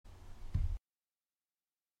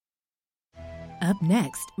Up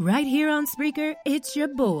next, right here on Spreaker, it's your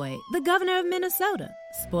boy, the governor of Minnesota.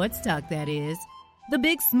 Sports talk, that is. The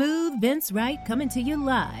big smooth Vince Wright coming to you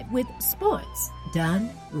live with Sports Done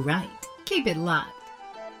Right. Keep it locked.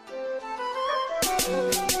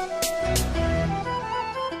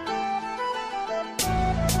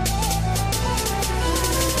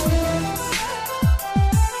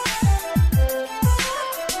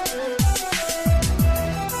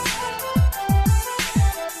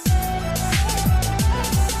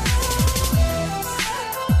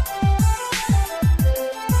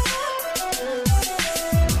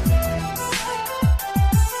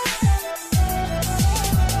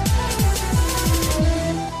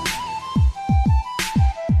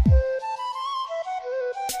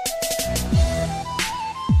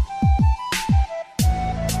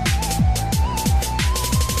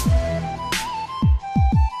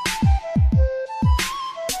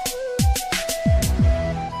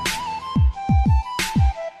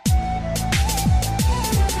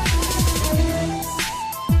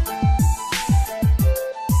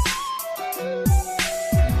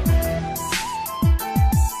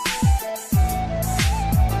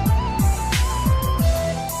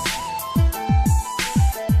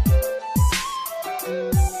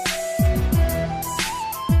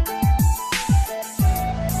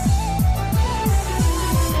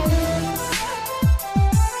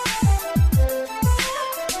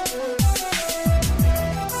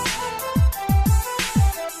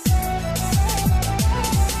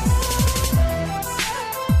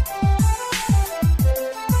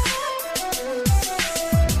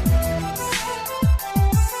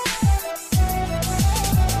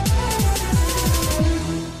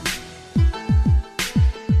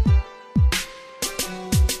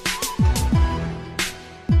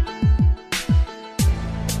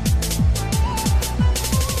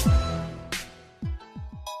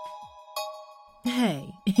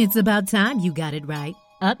 Hey, it's about time you got it right.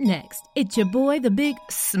 Up next, it's your boy, the big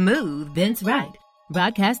smooth Vince Wright,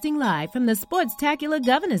 broadcasting live from the Sports-tacular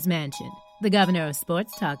Governor's Mansion, the governor of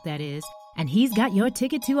sports talk, that is, and he's got your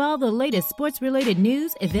ticket to all the latest sports-related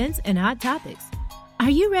news, events, and hot topics. Are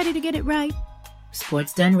you ready to get it right?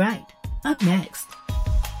 Sports Done Right. Up next.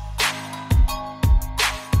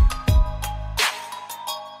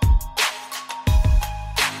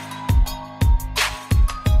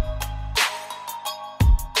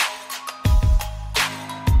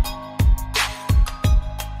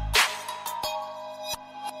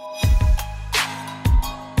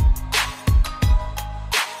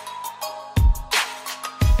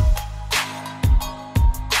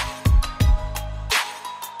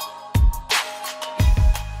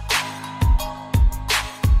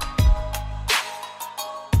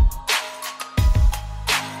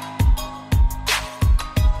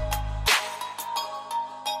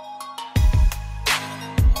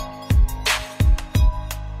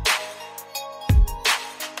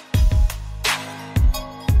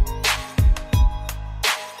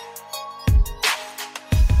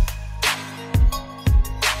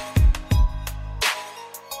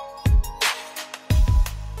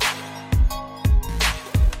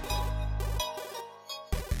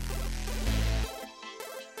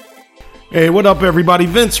 Hey, what up, everybody?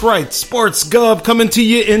 Vince Wright, Sports Gov, coming to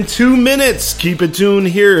you in 2 minutes. Keep it tuned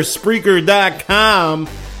here, Spreaker.com,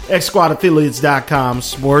 XSquadAffiliates.com,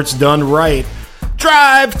 Sports Done Right.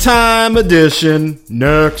 Drive Time Edition,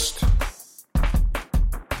 next.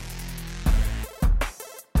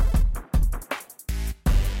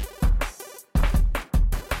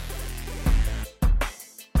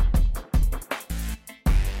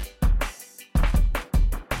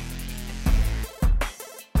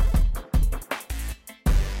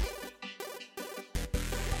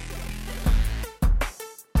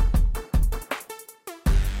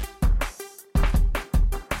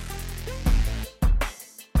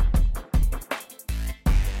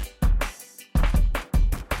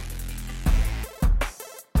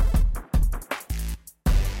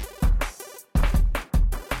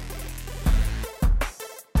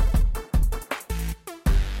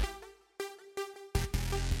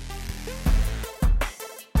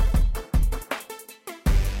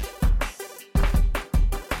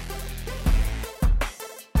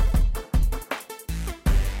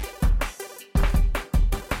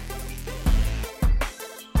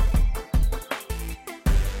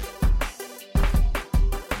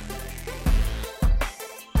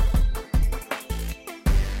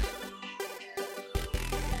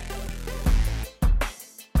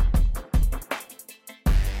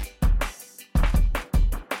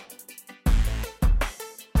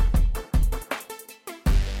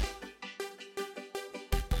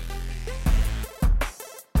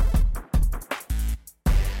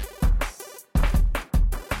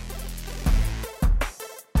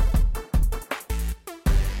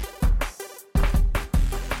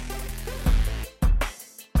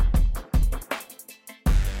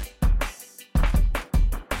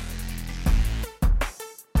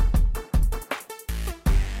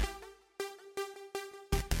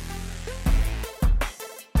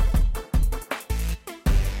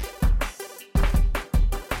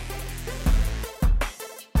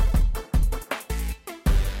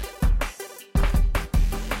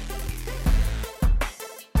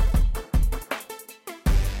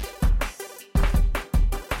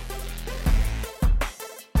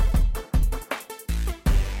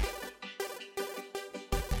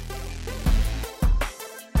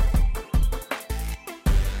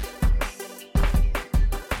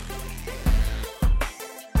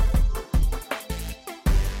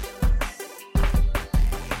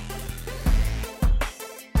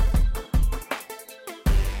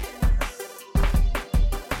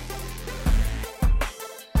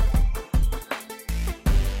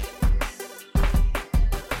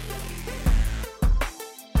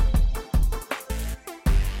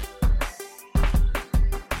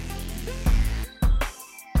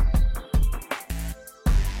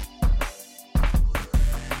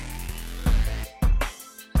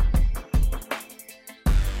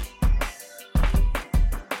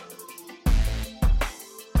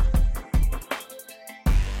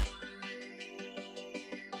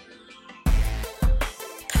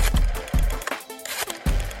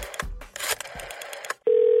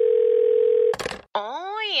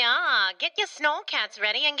 your snowcats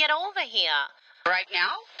ready and get over here. Right now?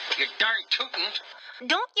 You darn tootin'.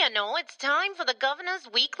 Don't you know it's time for the governor's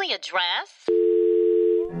weekly address?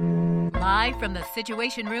 Live from the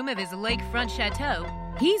Situation Room of his lakefront chateau,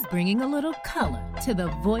 he's bringing a little color to the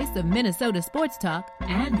voice of Minnesota sports talk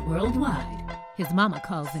and worldwide. His mama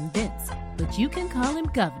calls him Vince, but you can call him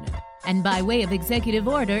Governor. And by way of executive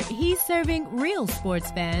order, he's serving real sports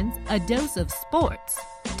fans a dose of sports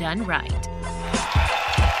done right.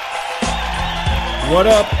 What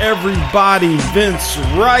up, everybody? Vince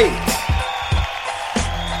Wright,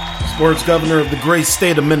 sports governor of the great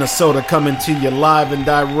state of Minnesota, coming to you live and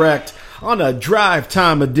direct on a drive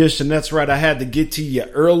time edition. That's right, I had to get to you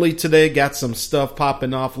early today. Got some stuff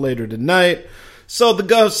popping off later tonight. So the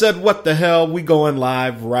gov said, what the hell, we going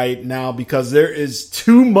live right now because there is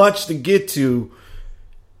too much to get to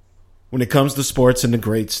when it comes to sports in the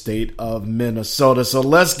great state of Minnesota. So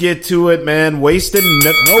let's get to it, man. Wasting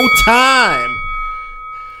no time.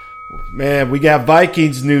 Man, we got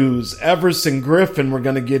Vikings news. Everson Griffin we're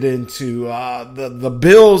going to get into. The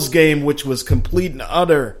Bills game, which was complete and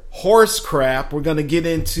utter horse crap. We're going to get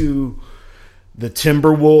into the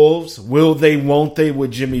Timberwolves. Will they, won't they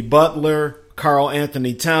with Jimmy Butler. Karl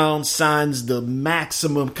Anthony Towns signs the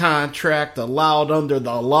maximum contract allowed under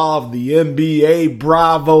the law of the NBA.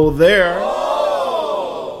 Bravo there.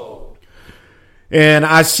 And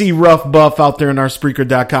I see Rough Buff out there in our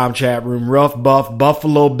Spreaker.com chat room. Rough Buff,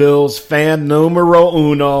 Buffalo Bills fan numero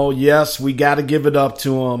uno. Yes, we got to give it up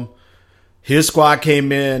to him. His squad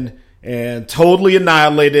came in and totally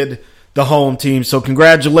annihilated the home team. So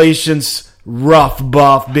congratulations, Rough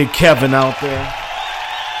Buff. Big Kevin out there.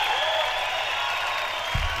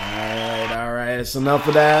 All right. It's enough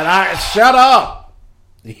of that. All right, shut up.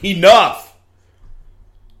 Enough.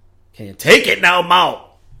 Can't take it now, Mount.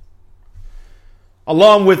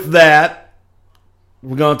 Along with that,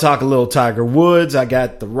 we're going to talk a little Tiger Woods. I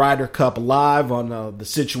got the Ryder Cup live on the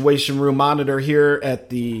Situation Room monitor here at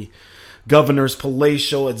the Governor's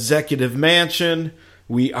Palatial Executive Mansion.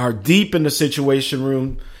 We are deep in the Situation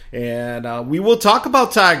Room, and we will talk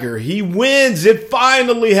about Tiger. He wins. It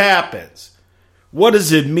finally happens. What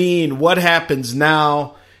does it mean? What happens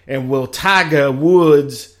now? And will Tiger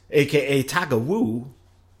Woods, a.k.a. Tiger Woo,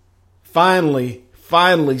 finally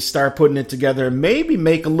start putting it together and maybe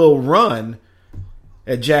make a little run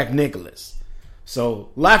at Jack Nicklaus?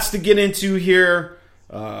 So lots to get into here.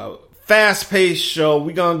 Fast-paced show.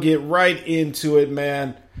 We're going to get right into it,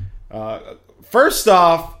 man. First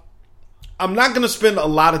off, I'm not going to spend a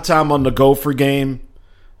lot of time on the Gopher game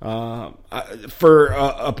for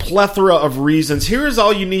a plethora of reasons. Here's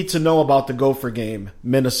all you need to know about the Gopher game,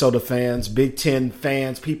 Minnesota fans, Big Ten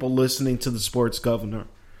fans, people listening to the Sports Governor.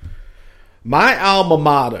 My alma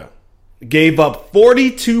mater gave up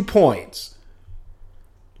 42 points.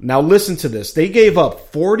 Now listen to this. They gave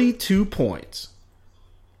up 42 points.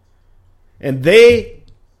 And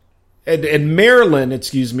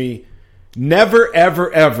Maryland, never,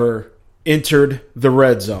 ever, ever entered the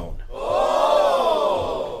red zone.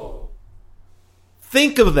 Oh!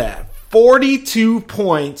 Think of that. 42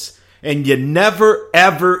 points and you never,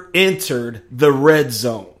 ever entered the red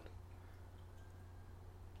zone.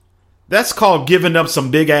 That's called giving up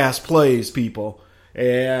some big-ass plays, people.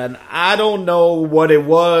 And I don't know what it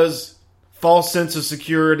was. False sense of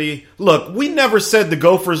security. Look, we never said the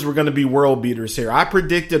Gophers were going to be world beaters here. I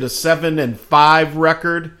predicted a 7-5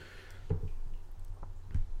 record.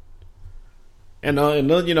 And a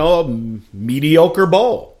mediocre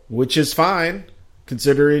bowl, which is fine,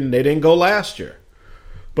 considering they didn't go last year.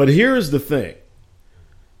 But here's the thing.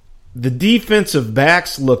 The defensive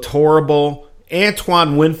backs looked horrible.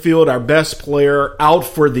 Antoine Winfield, our best player, out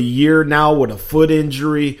for the year now with a foot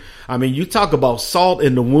injury. I mean, you talk about salt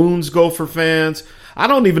in the wounds, Gopher fans. I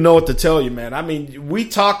don't even know what to tell you, man. I mean, we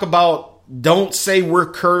talk about don't say we're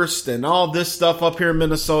cursed and all this stuff up here in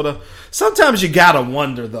Minnesota. Sometimes you got to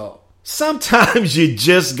wonder, though. Sometimes you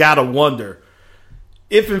just got to wonder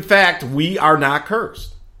if, in fact, we are not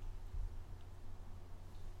cursed.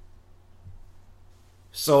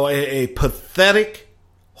 So a pathetic,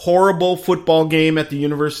 horrible football game at the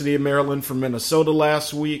University of Maryland for Minnesota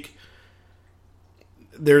last week.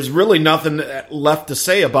 There's really nothing left to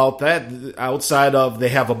say about that outside of they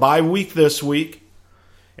have a bye week this week,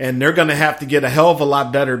 and they're going to have to get a hell of a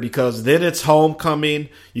lot better because then it's homecoming.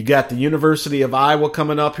 You got the University of Iowa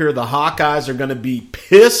coming up here. The Hawkeyes are going to be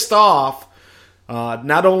pissed off,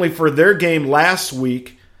 not only for their game last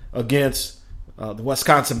week against the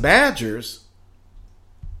Wisconsin Badgers,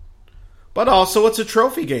 but also it's a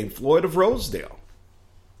trophy game, Floyd of Rosedale.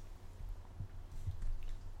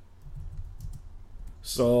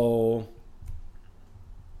 So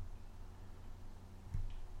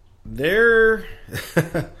there's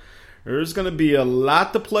going to be a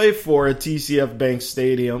lot to play for at TCF Bank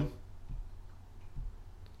Stadium.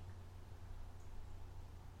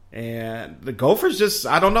 And the Gophers just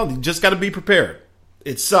got to be prepared.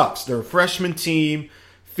 It sucks. They're a freshman team,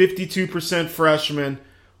 52% freshmen.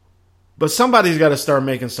 But somebody's got to start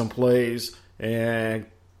making some plays. And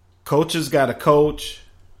coaches got to coach.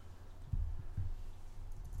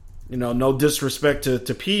 You know, no disrespect to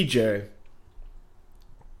PJ.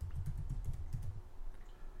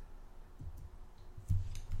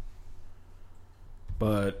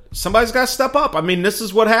 But somebody's got to step up. I mean, this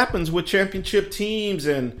is what happens with championship teams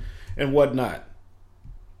and whatnot.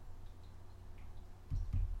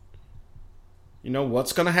 You know,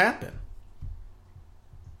 what's going to happen?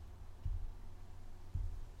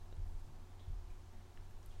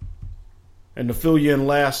 And to fill you in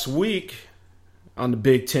last week on the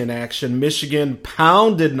Big Ten action, Michigan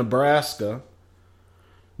pounded Nebraska.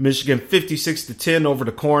 Michigan 56-10 over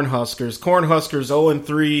the Cornhuskers. Cornhuskers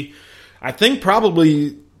 0-3. I think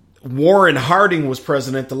probably Warren Harding was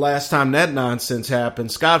president the last time that nonsense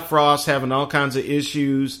happened. Scott Frost having all kinds of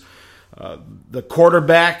issues. The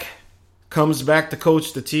quarterback comes back to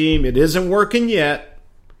coach the team. It isn't working yet,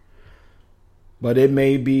 but it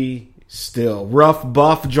may be still. Ruff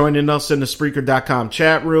Buff joining us in the Spreaker.com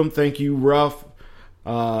chat room. Thank you, Ruff.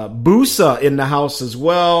 Boosa in the house as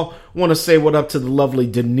well. Want to say what up to the lovely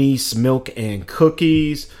Denise Milk and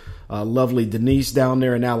Cookies. Lovely Denise down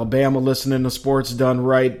there in Alabama listening to Sports Done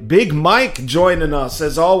Right. Big Mike joining us,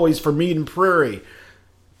 as always, for Meat and Prairie.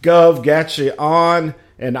 Gov, got you on.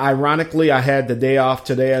 And ironically, I had the day off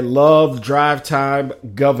today. I love Drive Time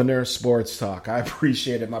Governor Sports Talk. I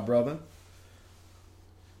appreciate it, my brother.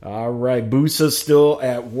 All right, Boosa's still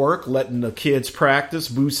at work, letting the kids practice.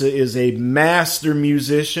 Boosa is a master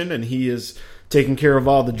musician, and he is taking care of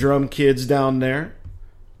all the drum kids down there.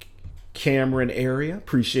 Cameron area.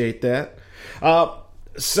 Appreciate that.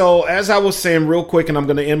 So as I was saying real quick, and I'm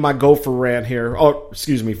going to end my Gopher rant here. Oh,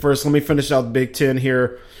 excuse me. First, let me finish out the Big Ten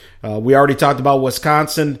here. We already talked about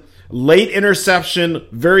Wisconsin. Late interception,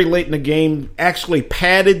 very late in the game. Under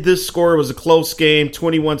padded this score. It was a close game,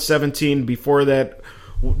 21-17 before that.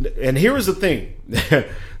 And here was the thing.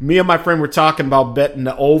 Me and my friend were talking about betting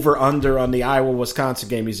the over-under on the Iowa-Wisconsin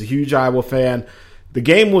game. He's a huge Iowa fan. The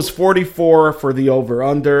game was 44 for the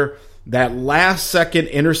over-under. That last-second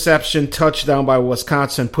interception touchdown by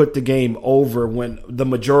Wisconsin put the game over when the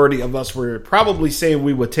majority of us were probably saying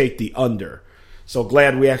we would take the under. So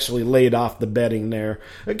glad we actually laid off the betting there.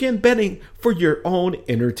 Again, betting for your own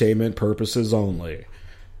entertainment purposes only.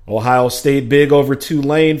 Ohio State big over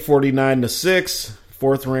Tulane, 49-6.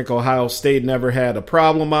 Fourth-ranked Ohio State never had a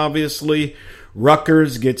problem, obviously.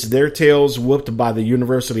 Rutgers gets their tails whooped by the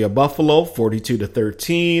University of Buffalo,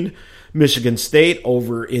 42-13. Michigan State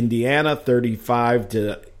over Indiana,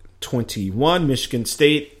 35-21. Michigan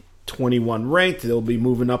State, 21 ranked. They'll be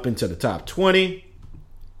moving up into the top 20.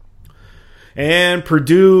 And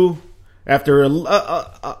Purdue, after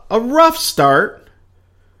a rough start,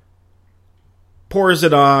 pours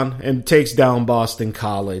it on and takes down Boston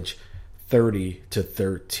College,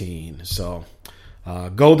 30-13. So,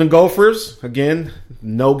 Golden Gophers, again,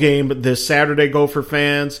 no game this Saturday, Gopher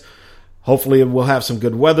fans. Hopefully we'll have some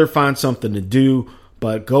good weather, find something to do.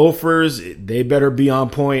 But Gophers, they better be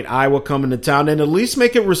on point. Iowa coming to town and at least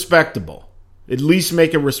make it respectable.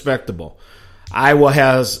 Iowa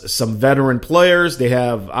has some veteran players. They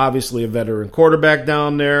have, obviously, a veteran quarterback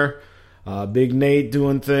down there. Big Nate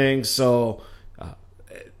doing things. So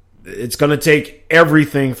it's going to take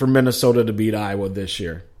everything for Minnesota to beat Iowa this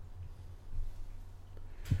year.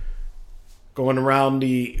 Going around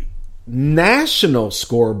the national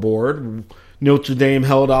scoreboard, Notre Dame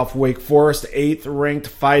held off Wake Forest, 8th-ranked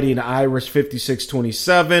Fighting Irish,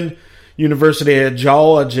 56-27. University of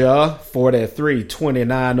Georgia,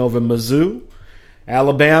 43-29 over Mizzou.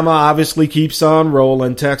 Alabama obviously keeps on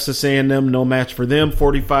rolling. Texas A&M, no match for them,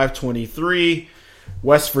 45-23.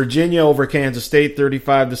 West Virginia over Kansas State,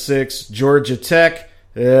 35-6. Georgia Tech,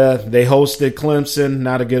 they hosted Clemson.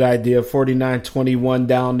 Not a good idea, 49-21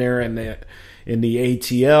 down there in the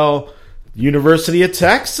ATL. University of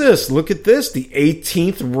Texas, look at this. The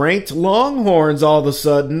 18th ranked Longhorns all of a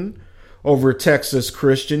sudden over Texas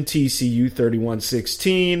Christian, TCU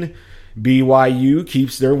 31-16. BYU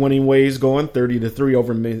keeps their winning ways going, 30-3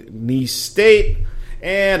 over McNeese State.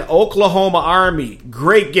 And Oklahoma Army,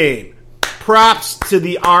 great game. Props to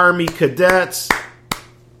the Army cadets.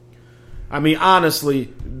 I mean,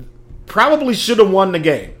 honestly, probably should have won the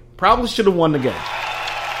game.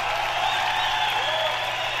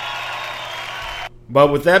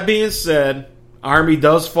 But with that being said, Army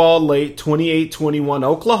does fall late, 28-21.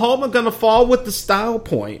 Oklahoma going to fall with the style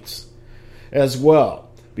points as well,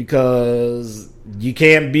 because you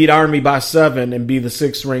can't beat Army by 7 and be the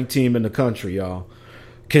 6th-ranked team in the country, y'all.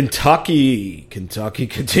 Kentucky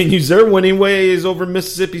continues their winning ways over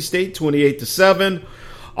Mississippi State, 28-7.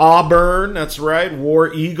 Auburn, that's right,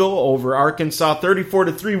 War Eagle over Arkansas,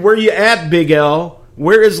 34-3. Where you at, Big L?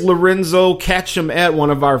 Where is Lorenzo Ketchum at? One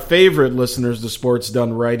of our favorite listeners to Sports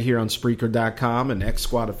Done right here on Spreaker.com and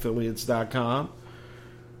XSquadAffiliates.com.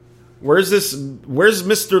 Where's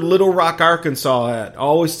Mr. Little Rock, Arkansas at?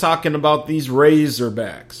 Always talking about these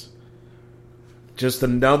Razorbacks. Just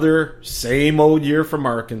another same old year from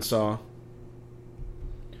Arkansas.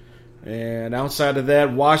 And outside of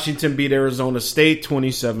that, Washington beat Arizona State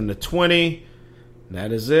 27-20.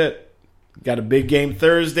 That is it. Got a big game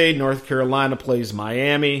Thursday. North Carolina plays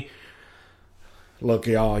Miami. Look,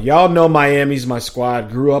 y'all know Miami's my squad.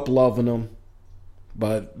 Grew up loving them.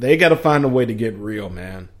 But they got to find a way to get real,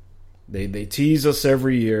 man. They tease us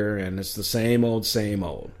every year, and it's the same old, same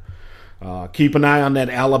old. Keep an eye on that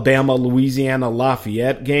Alabama-Louisiana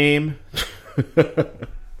Lafayette game.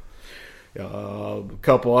 A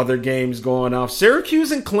couple other games going off.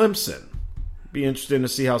 Syracuse and Clemson. Be interesting to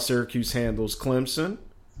see how Syracuse handles Clemson.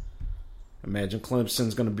 Imagine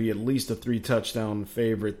Clemson's going to be at least a 3-touchdown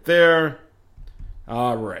favorite there.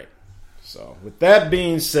 All right. So with that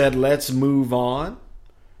being said, let's move on.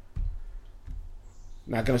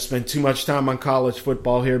 Not going to spend too much time on college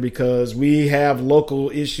football here because we have local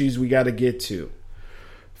issues we got to get to.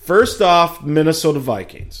 First off, Minnesota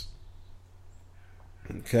Vikings.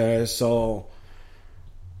 Okay, so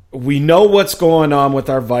we know what's going on with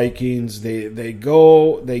our Vikings. They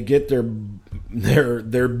get their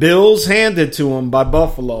bills handed to them by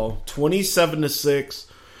Buffalo, 27-6.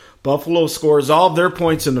 Buffalo scores all of their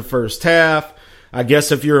points in the first half. I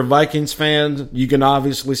guess if you're a Vikings fan, you can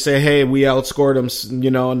obviously say, hey, we outscored them,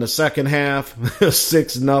 in the second half,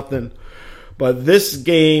 6-0. But this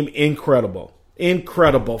game, incredible.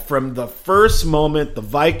 Incredible. From the first moment, the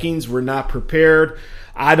Vikings were not prepared.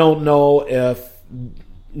 I don't know if,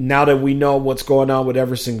 now that we know what's going on with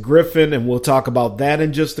Everson Griffin, and we'll talk about that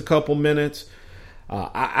in just a couple minutes,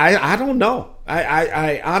 I don't know.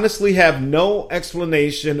 I honestly have no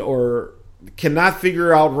explanation or cannot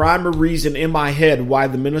figure out rhyme or reason in my head why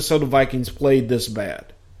the Minnesota Vikings played this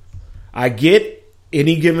bad. I get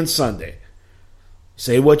any given Sunday.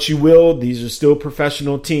 Say what you will, these are still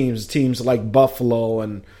professional teams like Buffalo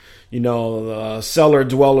and, cellar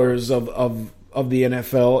dwellers of the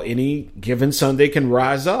NFL. Any given Sunday can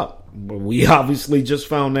rise up. We obviously just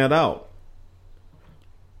found that out.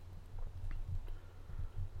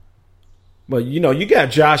 But, you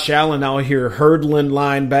got Josh Allen out here hurdling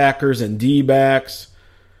linebackers and D-backs.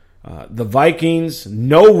 The Vikings,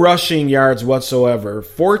 no rushing yards whatsoever.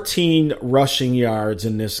 14 rushing yards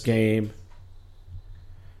in this game.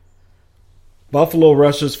 Buffalo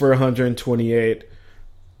rushes for 128.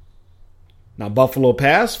 Now, Buffalo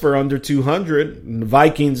passed for under 200. And the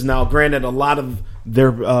Vikings now, granted, a lot of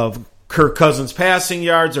their Kirk Cousins passing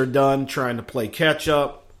yards are done trying to play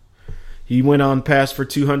catch-up. He went on pass for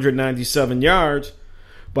 297 yards.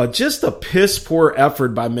 But just a piss-poor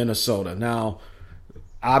effort by Minnesota. Now,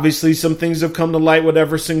 obviously some things have come to light with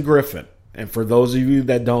Everson Griffin. And for those of you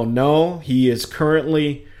that don't know, he is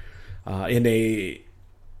currently in a...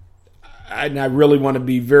 And I really want to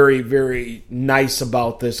be very, very nice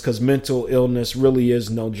about this because mental illness really is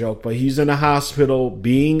no joke. But he's in a hospital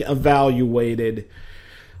being evaluated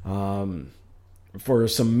for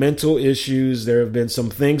some mental issues. There have been some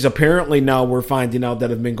things apparently now we're finding out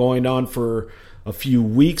that have been going on for a few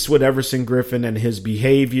weeks with Everson Griffin and his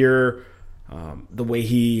behavior, the way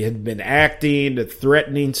he had been acting,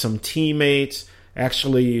 threatening some teammates.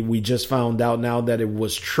 Actually, we just found out now that it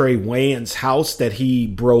was Trey Wayne's house that he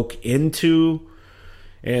broke into.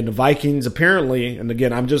 And the Vikings apparently, and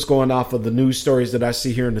again, I'm just going off of the news stories that I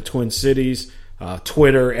see here in the Twin Cities,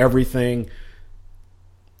 Twitter, everything.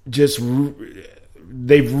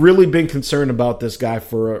 They've really been concerned about this guy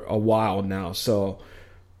for a while now. So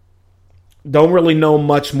don't really know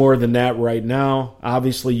much more than that right now.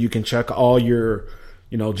 Obviously, you can check all your...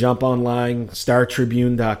 jump online,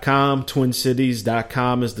 StarTribune.com,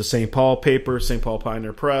 TwinCities.com is the St. Paul paper, St. Paul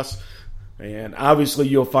Pioneer Press. And obviously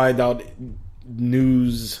you'll find out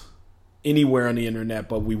news anywhere on the internet,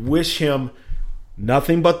 but we wish him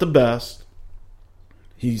nothing but the best.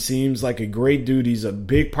 He seems like a great dude. He's a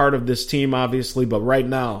big part of this team, obviously, but right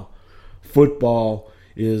now, football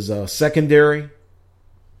is secondary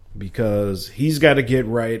because he's got to get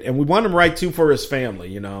right. And we want him right, too, for his family,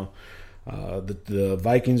 The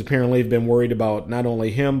Vikings apparently have been worried about not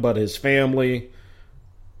only him but his family.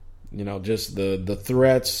 Just the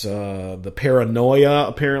threats, the paranoia.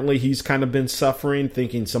 Apparently, he's kind of been suffering,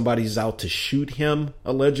 thinking somebody's out to shoot him,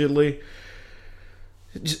 allegedly.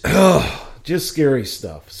 Just scary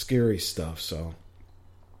stuff. Scary stuff. So,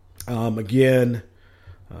 again,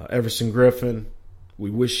 Everson Griffen, we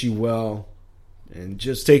wish you well. And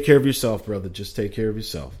just take care of yourself, brother. Just take care of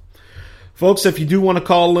yourself. Folks, if you do want to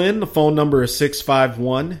call in, the phone number is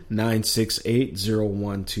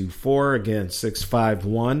 651-968-0124. Again,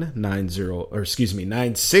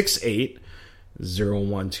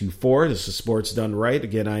 968-0124. This is Sports Done Right.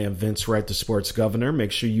 Again, I am Vince Wright, the Sports Governor.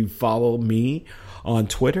 Make sure you follow me on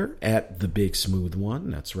Twitter at The Big Smooth One.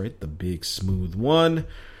 That's right, The Big Smooth One.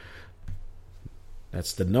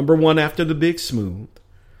 That's the number one after The Big Smooth.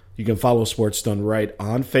 You can follow Sports Done Right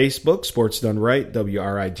on Facebook, Sports Done Right,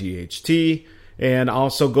 WRIGHT. And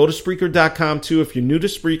also go to Spreaker.com too. If you're new to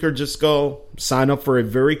Spreaker, just go sign up for a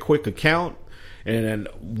very quick account. And then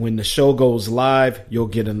when the show goes live, you'll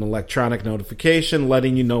get an electronic notification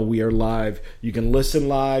letting you know we are live. You can listen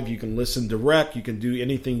live. You can listen direct. You can do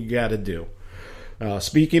anything you got to do.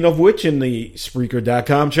 Speaking of which, in the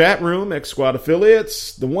Spreaker.com chat room, X-Squad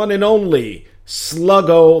affiliates, the one and only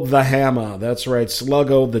Sluggo the Hammer. That's right,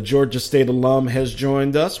 Sluggo, the Georgia State alum, has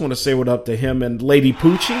joined us. Want to say what up to him and Lady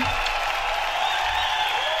Poochie.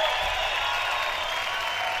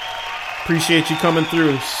 Appreciate you coming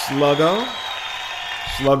through, Sluggo.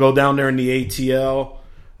 Sluggo down there in the ATL.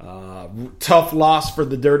 Tough loss for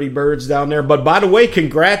the Dirty Birds down there. But by the way,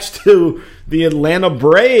 congrats to the Atlanta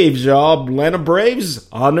Braves, y'all. Atlanta Braves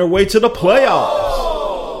on their way to the playoffs.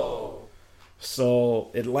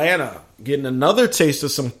 So Atlanta getting another taste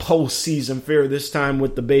of some postseason fare, this time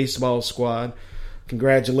with the baseball squad.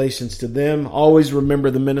 Congratulations to them. Always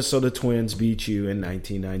remember the Minnesota Twins beat you in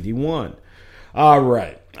 1991. All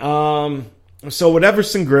right. So with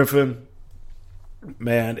Everson Griffen,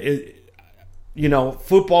 man,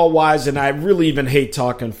 football-wise, and I really even hate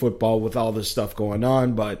talking football with all this stuff going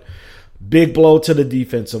on, but big blow to the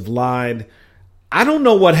defensive line. I don't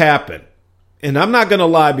know what happened. And I'm not going to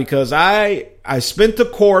lie, because I spent the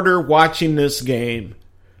quarter watching this game,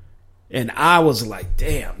 and I was like,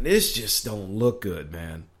 damn, this just don't look good,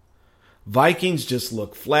 man. Vikings just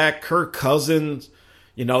look flat. Kirk Cousins,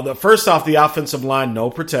 first off, the offensive line,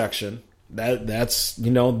 no protection. That's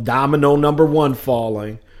domino number one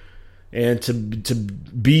falling. And to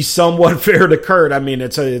be somewhat fair to Kurt, I mean,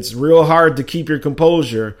 it's real hard to keep your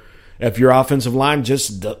composure if your offensive line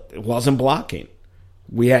just wasn't blocking.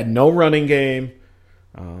 We had no running game.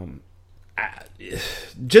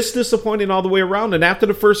 Just disappointing all the way around. And after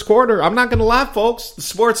the first quarter, I'm not going to lie, folks, the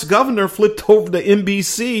Sports Governor flipped over to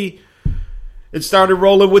NBC and started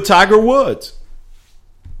rolling with Tiger Woods.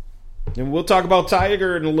 And we'll talk about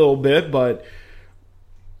Tiger in a little bit, but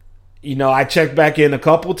I checked back in a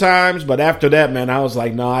couple times, but after that, man, I was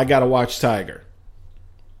like, no, I got to watch Tiger.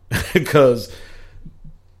 Because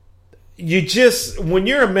when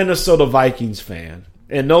you're a Minnesota Vikings fan,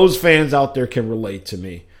 and those fans out there can relate to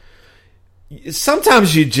me,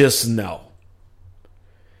 sometimes you just know.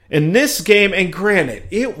 In this game, and granted,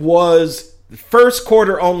 it was first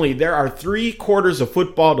quarter only. There are 3 quarters of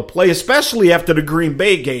football to play, especially after the Green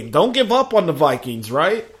Bay game. Don't give up on the Vikings,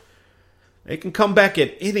 right? They can come back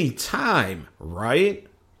at any time, right?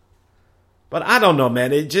 But I don't know,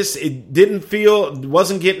 man. It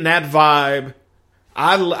wasn't getting that vibe.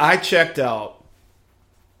 I checked out.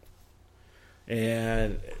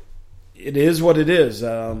 And it is what it is.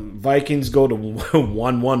 Vikings go to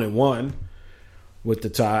 1-1-1 with the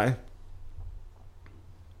tie.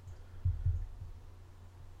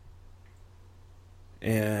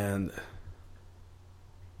 And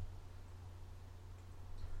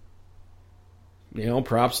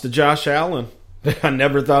props to Josh Allen. I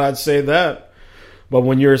never thought I'd say that. But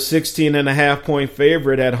when you're a 16.5-point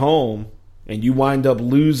favorite at home and you wind up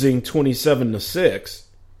losing 27-6,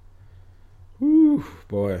 whew,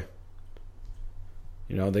 boy.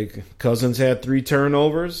 Cousins had 3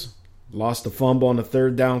 turnovers, lost a fumble on a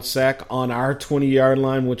third down sack on our 20-yard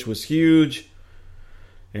line, which was huge.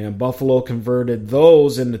 And Buffalo converted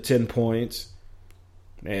those into 10 points.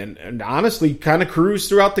 And honestly, kind of cruised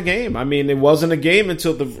throughout the game. I mean, it wasn't a game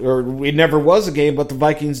it never was a game, but the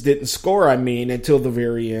Vikings didn't score, until the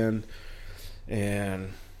very end.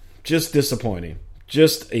 And just disappointing.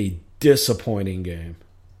 Just a disappointing game.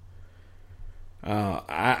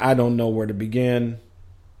 I don't know where to begin.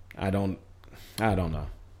 I don't know.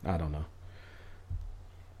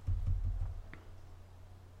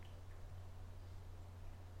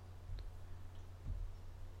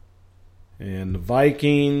 And the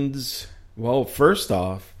Vikings, well, first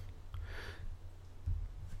off,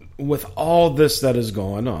 with all this that is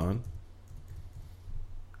going on,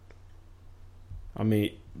 I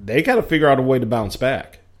mean, they got to figure out a way to bounce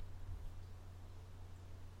back.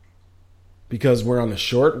 Because we're on a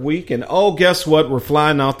short week, and oh, guess what? We're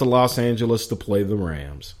flying out to Los Angeles to play the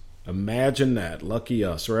Rams. Imagine that. Lucky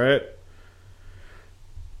us, right?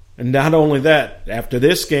 And not only that, after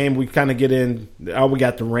this game, we kind of get in. We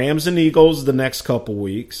got the Rams and Eagles the next couple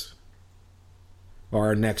weeks, or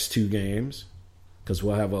our next two games, because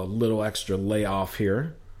we'll have a little extra layoff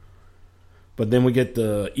here. But then we get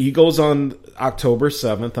the Eagles on October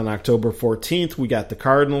 7th. On October 14th, we got the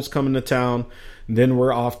Cardinals coming to town. And then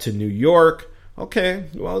we're off to New York. Okay,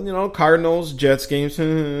 well, Cardinals, Jets games,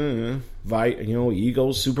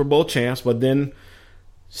 Eagles, Super Bowl champs. But then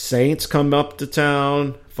Saints come up to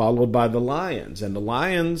town, followed by the Lions. And the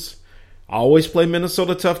Lions always play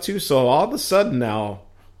Minnesota tough too. So all of a sudden now,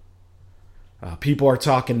 people are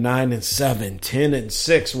talking 9-7,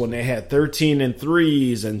 10-6 when they had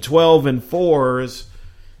 13-3s and 12-4s.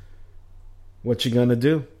 What you gonna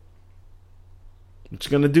do? What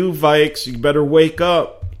you gonna do, Vikes? You better wake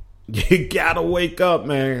up. You gotta wake up,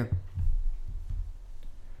 man.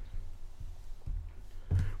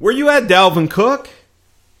 Where you at, Dalvin Cook?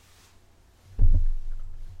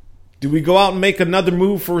 Do we go out and make another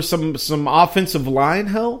move for some offensive line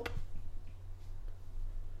help?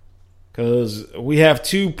 Because we have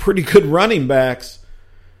two pretty good running backs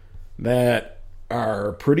that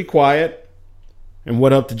are pretty quiet. And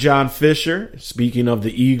what up to John Fisher? Speaking of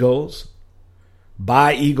the Eagles.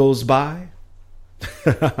 Bye, Eagles, bye.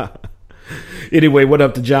 Anyway, what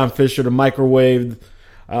up to John Fisher, the microwave?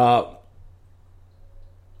 I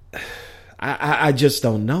just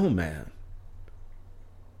don't know, man.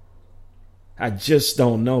 I just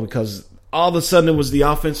don't know, because all of a sudden it was the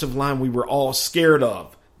offensive line we were all scared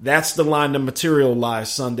of. That's the line that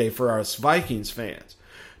materialized Sunday for us Vikings fans.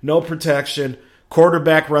 No protection,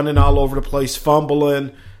 quarterback running all over the place,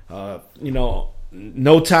 fumbling,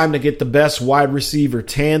 no time to get the best wide receiver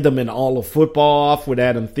tandem in all of football off with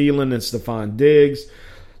Adam Thielen and Stephon Diggs.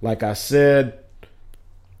 Like I said,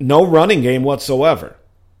 no running game whatsoever.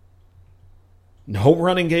 No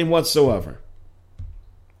running game whatsoever.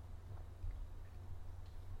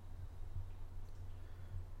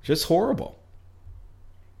 Just horrible.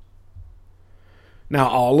 Now,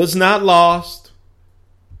 all is not lost.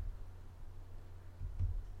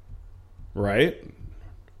 Right?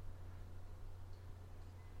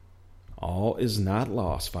 All is not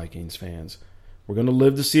lost, Vikings fans. We're going to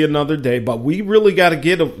live to see another day, but we really got to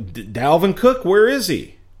get Dalvin Cook. Where is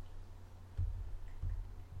he?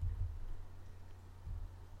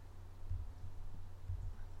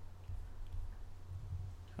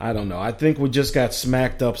 I don't know. I think we just got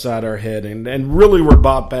smacked upside our head and really were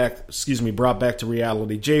brought back to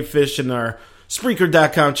reality. Jay Fish in our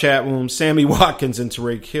Spreaker.com chat room, Sammy Watkins and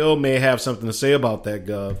Tariq Hill may have something to say about that,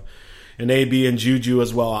 Gov. And AB and Juju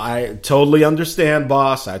as well. I totally understand,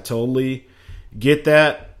 boss. I totally get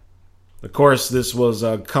that. Of course, this was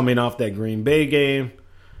coming off that Green Bay game.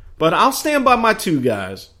 But I'll stand by my two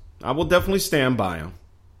guys. I will definitely stand by them.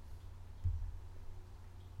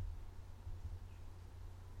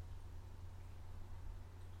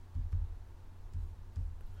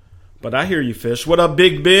 But I hear you, Fish. What up,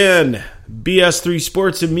 Big Ben? BS3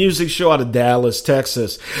 Sports and Music Show out of Dallas,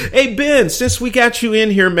 Texas. Hey, Ben, since we got you in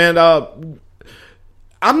here, man,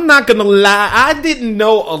 I'm not going to lie. I didn't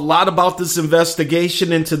know a lot about this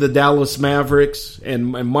investigation into the Dallas Mavericks and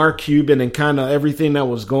Mark Cuban and kind of everything that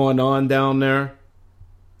was going on down there.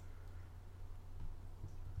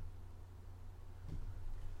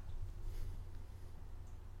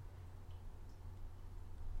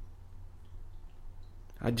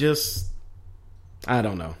 I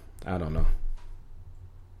don't know.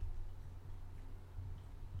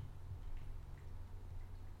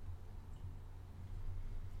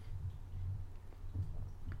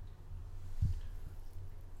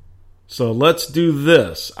 So let's do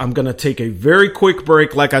this. I'm going to take a very quick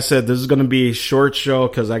break. Like I said, this is going to be a short show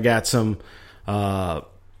because I got some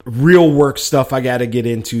real work stuff I got to get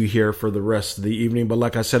into here for the rest of the evening. But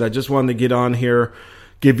like I said, I just wanted to get on here,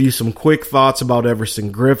 give you some quick thoughts about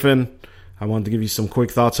Everson Griffen. I wanted to give you some quick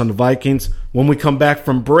thoughts on the Vikings. When we come back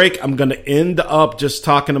from break, I'm going to end up just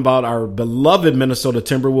talking about our beloved Minnesota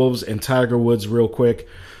Timberwolves and Tiger Woods real quick.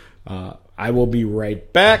 I will be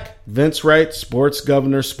right back. Vince Wright, Sports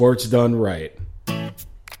Governor, Sports Done Right.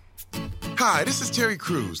 Hi, this is Terry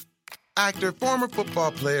Crews, actor, former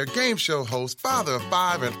football player, game show host, father of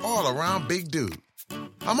 5, and all-around big dude.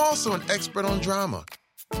 I'm also an expert on drama.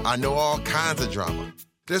 I know all kinds of drama.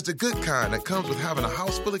 There's the good kind that comes with having a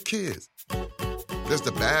house full of kids. There's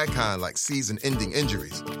the bad kind like season-ending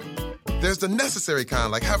injuries. There's the necessary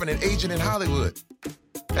kind like having an agent in Hollywood.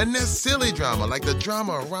 And there's silly drama like the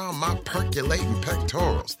drama around my percolating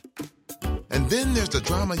pectorals. And then there's the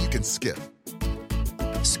drama you can skip.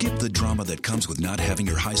 Skip the drama that comes with not having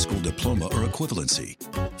your high school diploma or equivalency.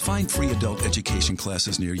 Find free adult education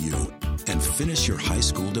classes near you and finish your high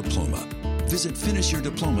school diploma. Visit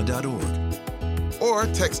finishyourdiploma.org. Or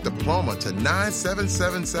text diploma to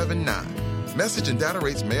 97779. Message and data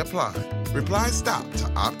rates may apply. Reply STOP to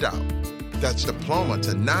opt out. That's diploma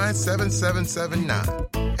to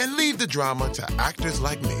 97779. And leave the drama to actors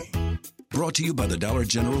like me. Brought to you by the Dollar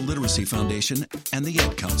General Literacy Foundation and the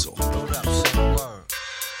Ad Council.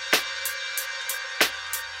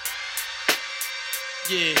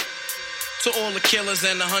 Yeah, to all the killers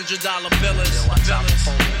and the $100 billers.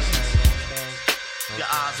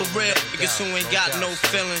 For real, niggas who ain't got no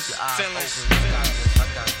feelings.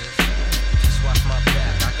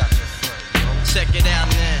 Check it out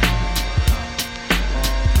now.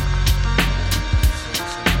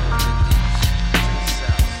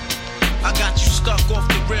 I got you stuck off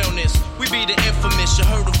the realness. We be the infamous, you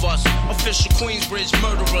heard of us. Official Queensbridge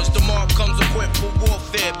murderers. The mob comes equipped for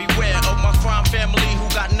warfare. Beware of my crime family who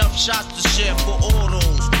got enough shots to share for all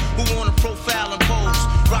those who wanna profile and pose.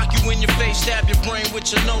 Rock you in your face, stab your brain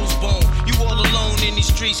with your nose bone. You all alone in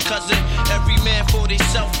these streets, cousin. Every man for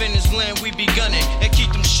theyself in his land, we be gunning. And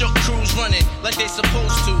keep them shook crews running like they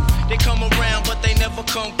supposed to. They come around, but they never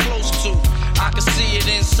come close to. I can see it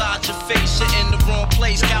inside your face, you're in the wrong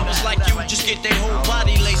place. Cowards like you just get their whole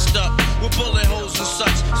body laced up with bullet holes and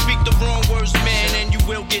such. Speak the wrong words, man, and you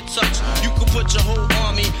will get touched. You could put your whole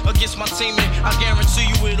army against my team, and I guarantee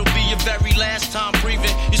you it'll be your very last time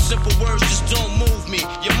breathing. Your simple words just don't move me.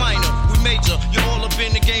 You're minor, we major. You're all up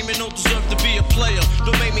in the game and don't deserve to be a player.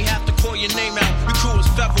 Don't make me have to call your name out. Your crew is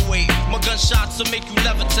featherweight. My gunshots will make you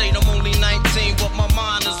levitate. I'm only 19, but my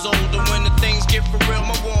mind is older. When the things get for real,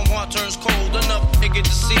 my warm heart turns cold. Enough nigga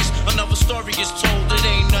deceased, another story is told. It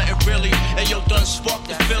ain't nothing really. And yo, done sparked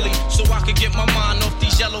the Philly, so I could get my mind off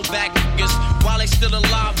these yellow back niggas. While they still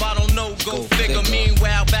alive, I don't know. Go figure.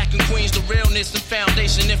 Meanwhile, back in Queens, the realness and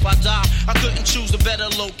foundation. If I die, I couldn't choose a better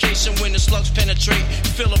location. When the slugs penetrate,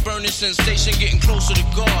 you feel a burning sensation, getting closer to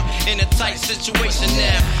God in a tight situation.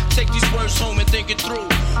 Now, take these words home and think it through.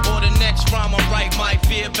 Or the next rhyme I write might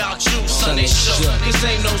be about you. Son, they shook. Cause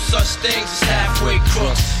ain't no such things as halfway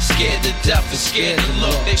crooks. Scared to death and scared to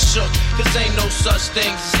look. They shook. Cause ain't no such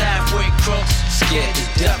things as halfway crooks. Scared to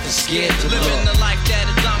death and scared to look. Living the life that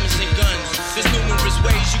is diamonds and guns. There's numerous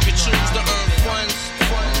ways you can choose to earn funds.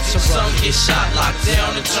 Some get shot, locked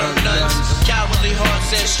down, and turn nuns. Cowardly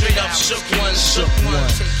hearts and straight up shook ones. Shook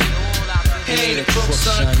ones. He ain't a crook,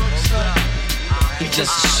 son. He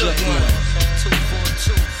just a shook one.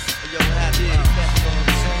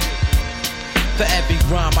 For every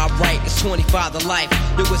rhyme I write, it's 25 to life.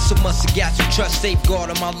 There was so much I got you trust, safeguard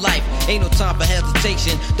of my life. Ain't no time for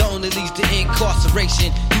hesitation, that only leads to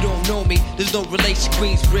incarceration. You don't know me, there's no relation.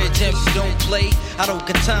 Queensbridge, and you don't play. I don't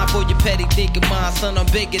got time for your petty thinking, mine, son, I'm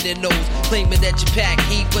bigger than those. Claiming that you pack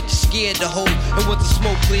heat, but you're scared to hold. And once the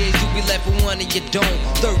smoke clears, you be left with one and you don't.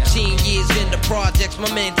 13 years in the projects, my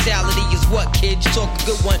mentality is what, kid? You talk a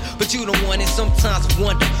good one, but you don't want it. Sometimes I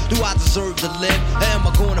wonder, do I deserve to live? Or am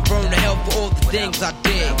I gonna burn to hell for all the things I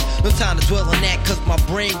did? No time to dwell on that, cause my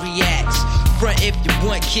brain reacts. Front if you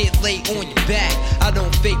want, kid, lay on your back. I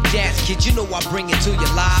don't fake jazz, kid, you know I bring it to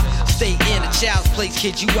your life. Stay in a child's place,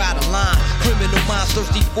 kid, you out of line. Criminal minds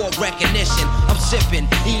thirsty for recognition. I'm sipping,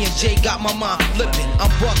 E&J got my mind flipping.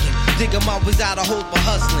 I'm bucking, digging my ways out of hope for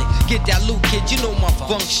hustling. Get that loot, kid, you know my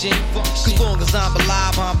function. Cause long as I'm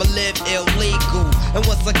alive, I'ma live illegal. And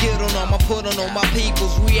once I get on them, I put on all my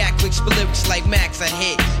peoples. React quick, split lyrics like Max, I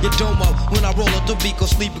hit your domo. When I roll up the beat, go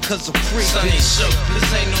sleep because I'm free. Son, they shook, cause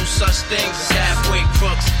ain't no such thing as halfway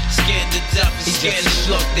crooks. Scared to death and scared to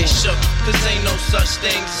look. They shook, cause ain't no such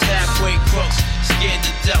thing as halfway crooks. Scared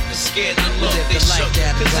to death and scared to look. They shook,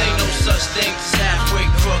 cause ain't no such thing as halfway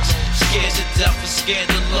crooks. Scared to death and scared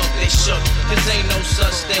to look. They shook, cause ain't no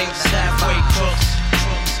such thing as halfway crooks.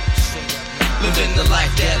 Living the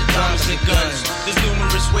life that is diamonds and guns. There's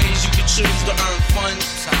numerous ways you can choose to earn funds.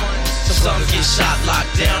 Some get shot,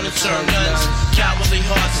 locked down, and turn nuns. Cowardly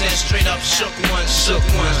hearts and straight up shook ones. Shook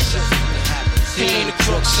ones. He ain't a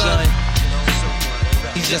crook, son.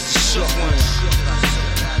 He's just a shook one.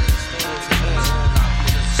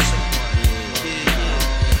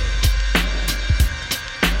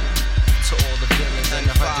 To all the villains and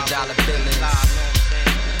the $100 billings.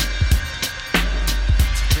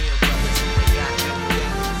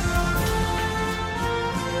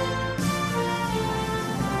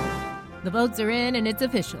 votes are in and it's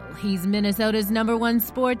official. He's Minnesota's #1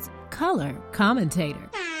 sports color commentator.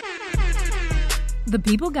 The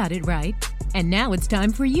people got it right, and now it's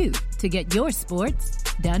time for you to get your sports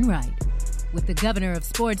done right. With the governor of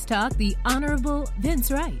sports talk, the Honorable Vince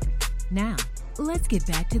Wright. Now, let's get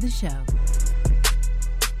back to the show.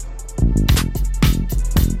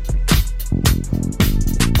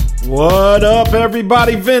 What up,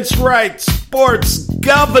 everybody? Vince Wright, sports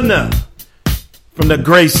governor from the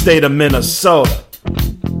great state of Minnesota.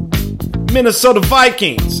 Minnesota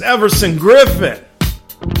Vikings, Everson Griffen.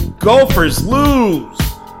 Gophers lose.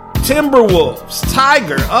 Timberwolves,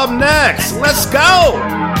 Tiger up next. Let's go.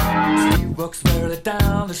 He walks barely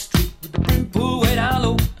down the street with the brim pulled way down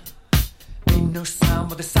low. Ain't no sound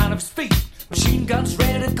but the sound of his feet. Machine guns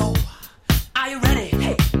ready to go. Are you ready?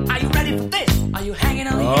 Hey, are you ready for this? Are you hanging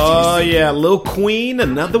on the edge? Oh yeah, Lil Queen,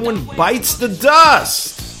 another one bites the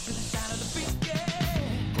dust.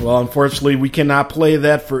 Well, unfortunately, we cannot play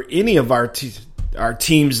that for any of our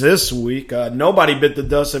teams this week. Nobody bit the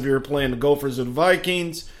dust if you were playing the Gophers or the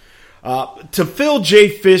Vikings. To fill Jay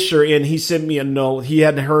Fisher in, he sent me a note. He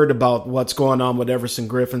hadn't heard about what's going on with Everson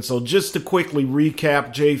Griffen. So just to quickly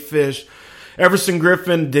recap, Jay Fish, Everson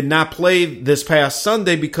Griffen did not play this past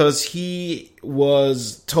Sunday because he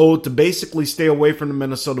was told to basically stay away from the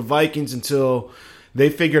Minnesota Vikings until they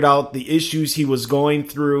figured out the issues he was going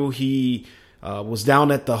through. He was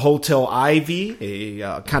down at the Hotel Ivy,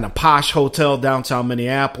 a kind of posh hotel downtown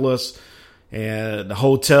Minneapolis, and the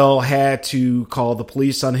hotel had to call the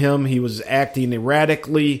police on him. He was acting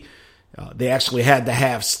erratically. They actually had to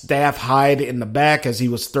have staff hide in the back as he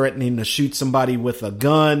was threatening to shoot somebody with a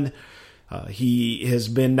gun. He has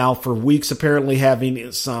been now for weeks apparently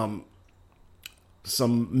having some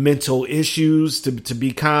mental issues, to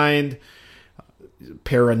be kind.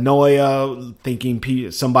 Paranoia,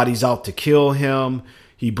 thinking somebody's out to kill him.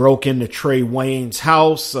 He broke into Trey Wayne's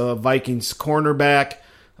house, Vikings cornerback,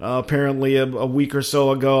 apparently a week or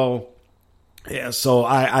so ago. Yeah, so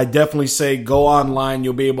I definitely say go online.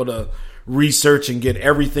 You'll be able to research and get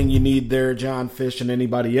everything you need there, John Fish and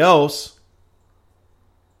anybody else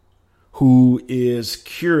who is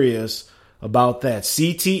curious about that.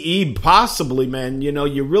 CTE, possibly, man. You know,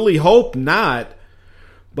 you really hope not.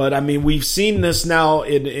 But, I mean, we've seen this now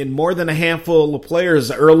in more than a handful of players,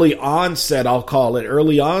 early onset, I'll call it,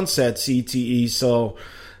 early onset CTE. So,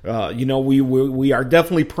 you know, we are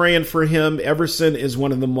definitely praying for him. Everson is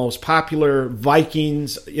one of the most popular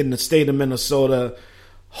Vikings in the state of Minnesota.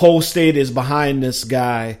 Whole state is behind this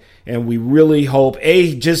guy, and we really hope,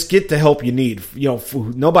 just get the help you need. You know,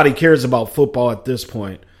 nobody cares about football at this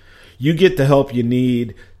point. You get the help you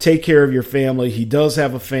need. Take care of your family. He does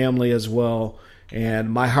have a family as well. And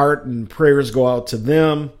my heart and prayers go out to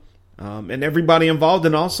them and everybody involved,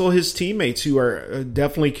 and also his teammates who are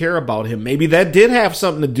definitely care about him. Maybe that did have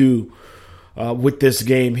something to do with this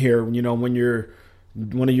game here. You know, when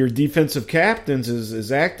one of your defensive captains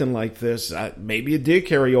is acting like this, maybe it did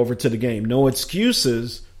carry over to the game. No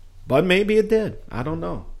excuses, but maybe it did. I don't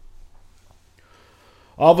know.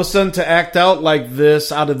 All of a sudden, to act out like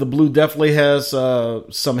this out of the blue definitely has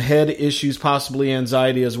some head issues, possibly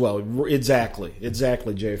anxiety as well. Exactly,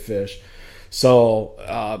 Jay Fish. So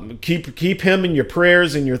keep him in your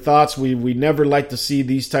prayers and your thoughts. We never like to see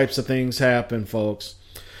these types of things happen, folks.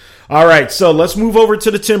 All right, so let's move over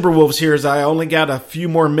to the Timberwolves here, as I only got a few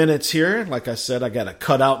more minutes here. Like I said, I got to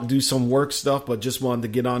cut out and do some work stuff, but just wanted to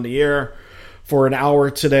get on the air for an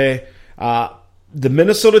hour today. The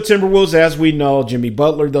Minnesota Timberwolves, as we know, Jimmy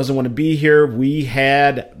Butler doesn't want to be here. We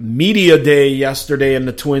had Media Day yesterday in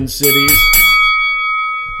the Twin Cities.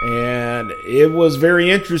 And it was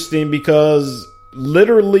very interesting because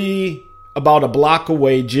literally about a block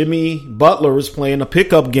away, Jimmy Butler was playing a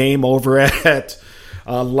pickup game over at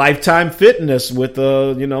Lifetime Fitness with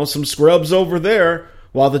some scrubs over there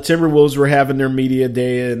while the Timberwolves were having their Media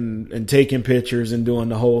Day and taking pictures and doing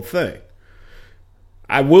the whole thing.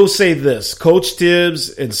 I will say this, Coach Tibbs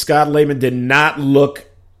and Scott Layman did not look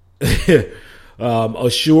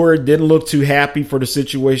assured, didn't look too happy for the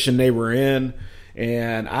situation they were in.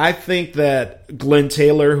 And I think that Glenn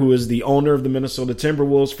Taylor, who is the owner of the Minnesota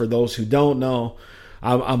Timberwolves, for those who don't know,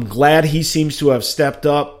 I'm glad he seems to have stepped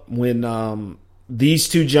up when these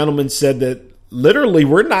two gentlemen said that literally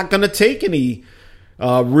we're not going to take any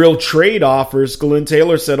real trade offers. Glenn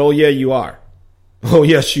Taylor said, oh, yeah, you are. Oh,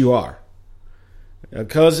 yes, you are.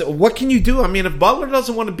 Because what can you do? I mean, if Butler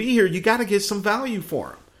doesn't want to be here, you got to get some value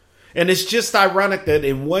for him. And it's just ironic that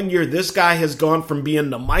in 1 year, this guy has gone from being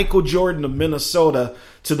the Michael Jordan of Minnesota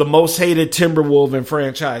to the most hated Timberwolf in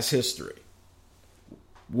franchise history.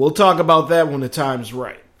 We'll talk about that when the time's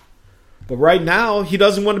right. But right now, he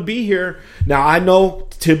doesn't want to be here. Now, I know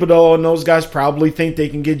Thibodeau and those guys probably think they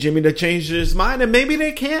can get Jimmy to change his mind, and maybe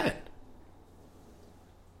they can.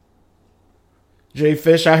 Jay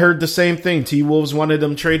Fish, I heard the same thing. T-Wolves wanted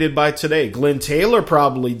him traded by today. Glenn Taylor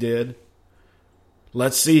probably did.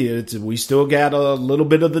 Let's see. We still got a little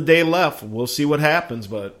bit of the day left. We'll see what happens,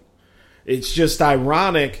 but it's just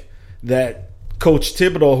ironic that Coach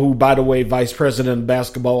Thibodeau, who, by the way, Vice President of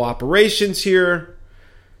Basketball Operations here,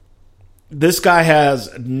 this guy has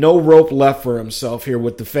no rope left for himself here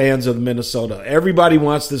with the fans of Minnesota. Everybody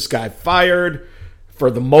wants this guy fired for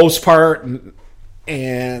the most part,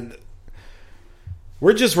 and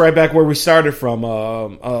we're just right back where we started from.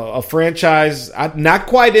 A franchise, not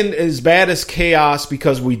quite in as bad as chaos,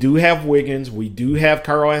 because we do have Wiggins. We do have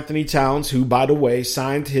Karl Anthony Towns, who, by the way,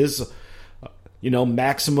 signed his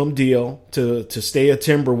maximum deal to stay a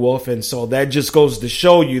Timberwolf. And so that just goes to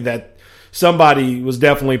show you that somebody was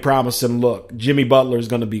definitely promising, look, Jimmy Butler is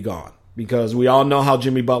going to be gone. Because we all know how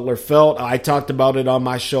Jimmy Butler felt. I talked about it on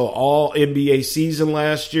my show all NBA season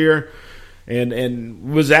last year.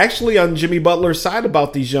 And was actually on Jimmy Butler's side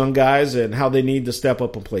about these young guys and how they need to step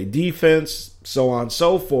up and play defense, so on and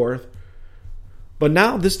so forth. But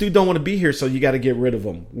now this dude don't want to be here, so you got to get rid of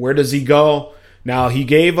him. Where does he go? Now, he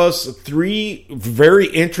gave us 3 very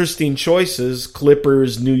interesting choices,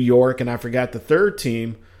 Clippers, New York, and I forgot the third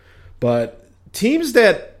team. But teams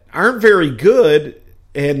that aren't very good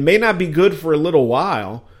and may not be good for a little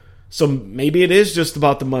while. So maybe it is just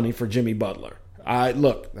about the money for Jimmy Butler.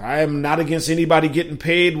 Look, I am not against anybody getting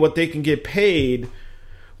paid what they can get paid,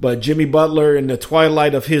 but Jimmy Butler, in the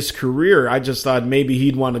twilight of his career, I just thought maybe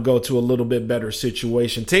he'd want to go to a little bit better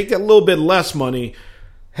situation. Take a little bit less money,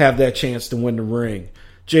 have that chance to win the ring.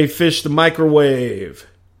 Jay Fish, the microwave.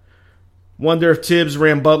 Wonder if Tibbs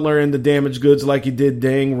ran Butler into damaged goods like he did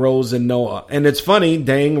Dang, Rose, and Noah. And it's funny,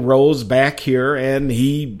 Dang, Rose back here, and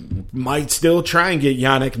he might still try and get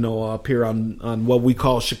Yannick Noah up here on what we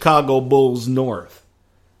call Chicago Bulls North.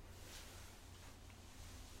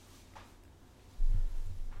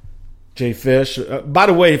 Jay Fish. By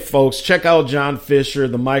the way, folks, check out John Fisher,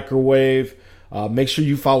 the microwave. Make sure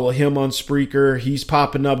you follow him on Spreaker. He's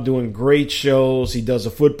popping up doing great shows. He does a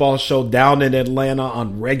football show down in Atlanta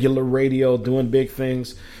on regular radio, doing big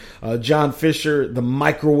things. John Fisher, the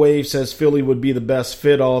microwave, says Philly would be the best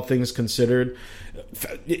fit, all things considered.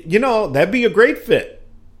 That'd be a great fit.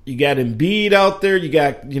 You got Embiid out there. You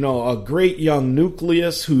got, a great young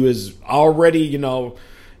nucleus who is already,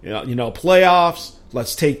 playoffs.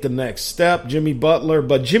 Let's take the next step, Jimmy Butler.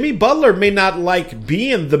 But Jimmy Butler may not like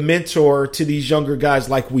being the mentor to these younger guys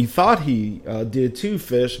like we thought he did too,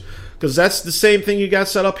 Fish. Because that's the same thing you got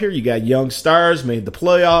set up here. You got young stars, made the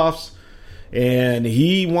playoffs, and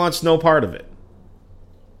he wants no part of it.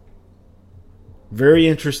 Very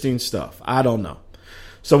interesting stuff. I don't know.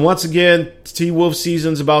 So once again, T-Wolf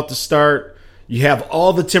season's about to start. You have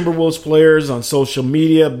all the Timberwolves players on social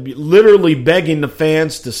media literally begging the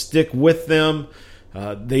fans to stick with them.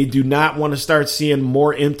 They do not want to start seeing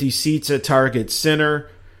more empty seats at Target Center.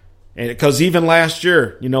 And because even last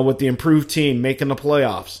year, with the improved team making the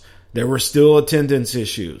playoffs, there were still attendance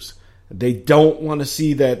issues. They don't want to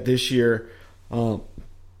see that this year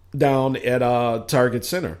down at Target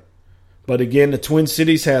Center. But again, the Twin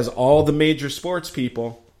Cities has all the major sports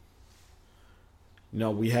people.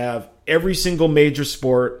 We have every single major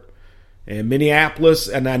sport. And Minneapolis,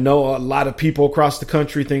 and I know a lot of people across the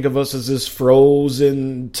country think of us as this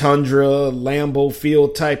frozen tundra, Lambeau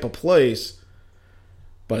Field type of place.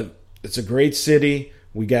 But it's a great city.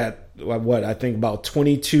 We got, I think about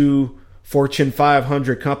 22 Fortune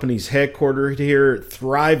 500 companies headquartered here,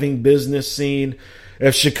 thriving business scene.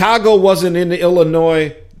 If Chicago wasn't in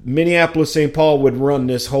Illinois, Minneapolis, St. Paul would run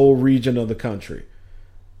this whole region of the country.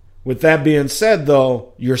 With that being said,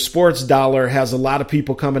 though, your sports dollar has a lot of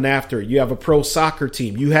people coming after it. You have a pro soccer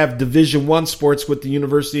team. You have Division I sports with the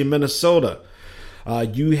University of Minnesota.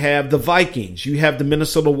 You have the Vikings. You have the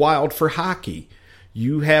Minnesota Wild for hockey.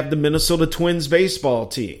 You have the Minnesota Twins baseball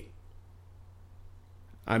team.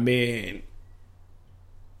 I mean,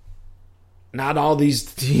 not all these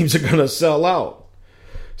teams are going to sell out.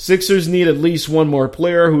 Sixers need at least one more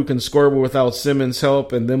player who can score without Simmons'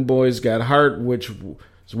 help, and them boys got heart, which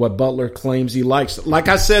is what Butler claims he likes. Like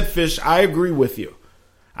I said, Fish, I agree with you.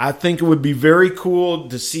 I think it would be very cool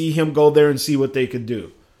to see him go there and see what they could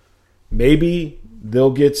do. Maybe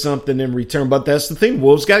they'll get something in return. But that's the thing.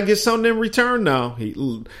 Wolves got to get something in return now.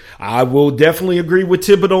 I will definitely agree with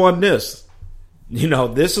Thibodeau on this.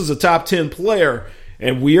 This is a top 10 player,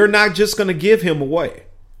 and we are not just going to give him away.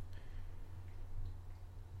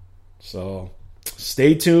 So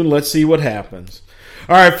stay tuned. Let's see what happens.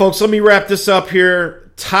 All right, folks, let me wrap this up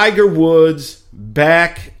here. Tiger Woods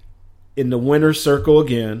back in the winner's circle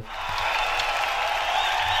again.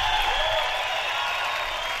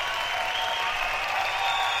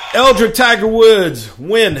 Eldrick Tiger Woods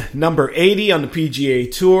win number 80 on the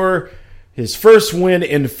PGA Tour. His first win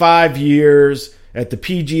in 5 years at the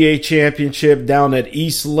PGA Championship down at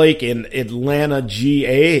East Lake in Atlanta,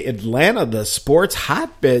 GA. Atlanta, the sports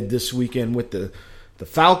hotbed this weekend with the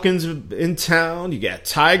Falcons in town. You got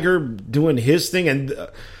Tiger doing his thing. And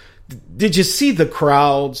did you see the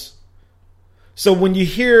crowds? So when you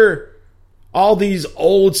hear all these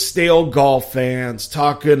old stale golf fans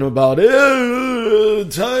talking about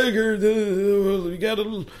Tiger, you got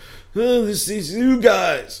these new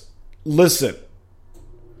guys. Listen,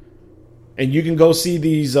 and you can go see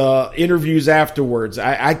these interviews afterwards.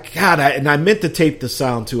 I meant to tape the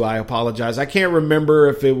sound too. I apologize. I can't remember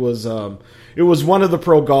if it was one of the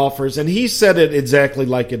pro golfers, and he said it exactly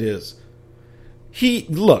like it is.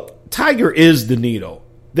 Tiger is the needle.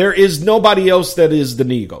 There is nobody else that is the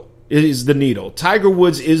needle. It is the needle. Tiger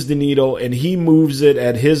Woods is the needle, and he moves it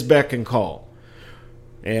at his beck and call.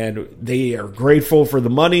 And they are grateful for the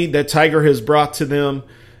money that Tiger has brought to them.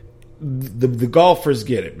 The golfers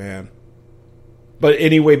get it, man. But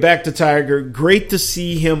anyway, back to Tiger. Great to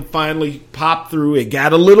see him finally pop through. It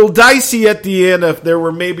got a little dicey at the end. If there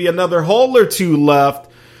were maybe another hole or two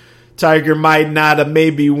left, Tiger might not have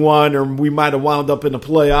maybe won, or we might have wound up in the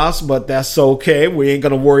playoffs, but that's okay. We ain't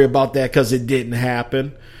going to worry about that because it didn't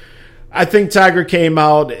happen. I think Tiger came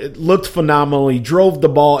out, looked phenomenal. He drove the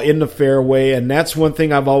ball in the fairway, and that's one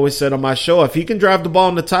thing I've always said on my show. If he can drive the ball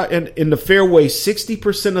in the fairway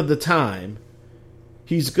 60% of the time,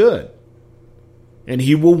 he's good. And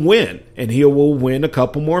he will win, and he will win a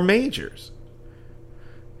couple more majors.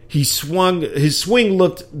 His swing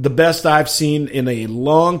looked the best I've seen in a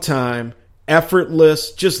long time.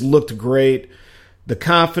 Effortless, just looked great. The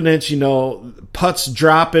confidence, putts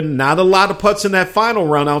dropping. Not a lot of putts in that final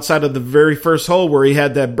round outside of the very first hole where he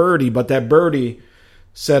had that birdie, but that birdie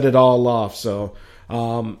set it all off. So,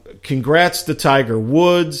 congrats to Tiger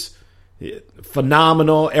Woods.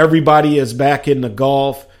 Phenomenal. Everybody is back in the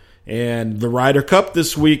golf. And the Ryder Cup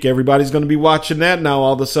this week, everybody's going to be watching that now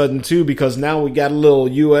all of a sudden too, because now we got a little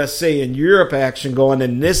USA and Europe action going,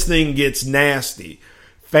 and this thing gets nasty.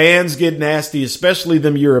 Fans get nasty, especially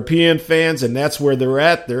them European fans, and that's where they're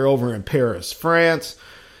at. They're over in Paris, France.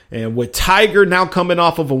 And with Tiger now coming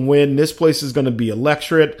off of a win, this place is going to be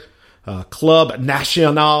electric. Club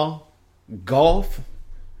National Golf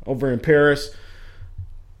over in Paris.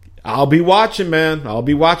 I'll be watching, man. I'll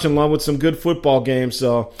be watching along with some good football games.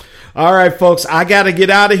 So, all right, folks, I got to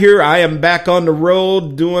get out of here. I am back on the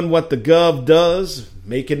road doing what the Gov does,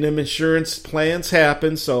 making them insurance plans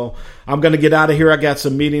happen. So I'm going to get out of here. I got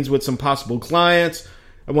some meetings with some possible clients.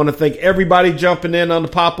 I want to thank everybody jumping in on the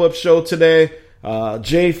pop-up show today.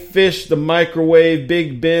 Jay Fish, The Microwave,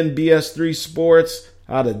 Big Ben, BS3 Sports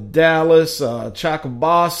out of Dallas, Chuck of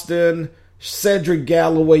Boston, Cedric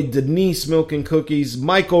Galloway, Denise Milk and Cookies,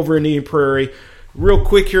 Mike over in Eden Prairie. Real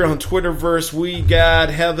quick here on Twitterverse, we got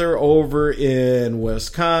Heather over in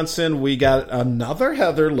Wisconsin. We got another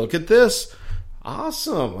Heather. Look at this.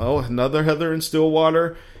 Awesome. Oh, another Heather in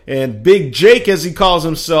Stillwater. And Big Jake, as he calls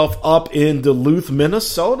himself, up in Duluth,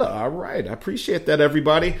 Minnesota. All right. I appreciate that,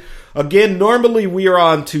 everybody. Again, normally we are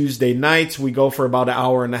on Tuesday nights. We go for about an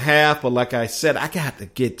hour and a half. But like I said, I got to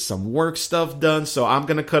get some work stuff done. So I'm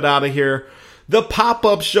going to cut out of here. The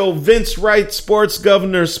pop-up show, Vince Wright, Sports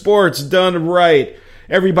Governor, Sports Done Right.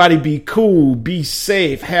 Everybody be cool, be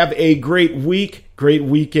safe, have a great week, great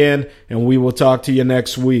weekend, and we will talk to you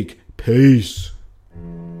next week. Peace.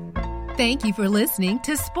 Thank you for listening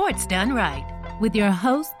to Sports Done Right with your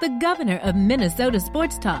host, the Governor of Minnesota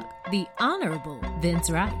Sports Talk, the Honorable Vince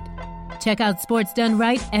Wright. Check out Sports Done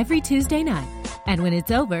Right every Tuesday night. And when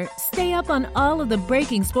it's over, stay up on all of the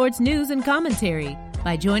breaking sports news and commentary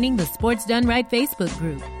by joining the Sports Done Right Facebook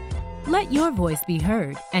group. Let your voice be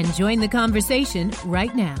heard and join the conversation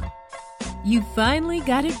right now. You finally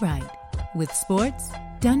got it right with Sports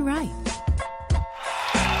Done Right.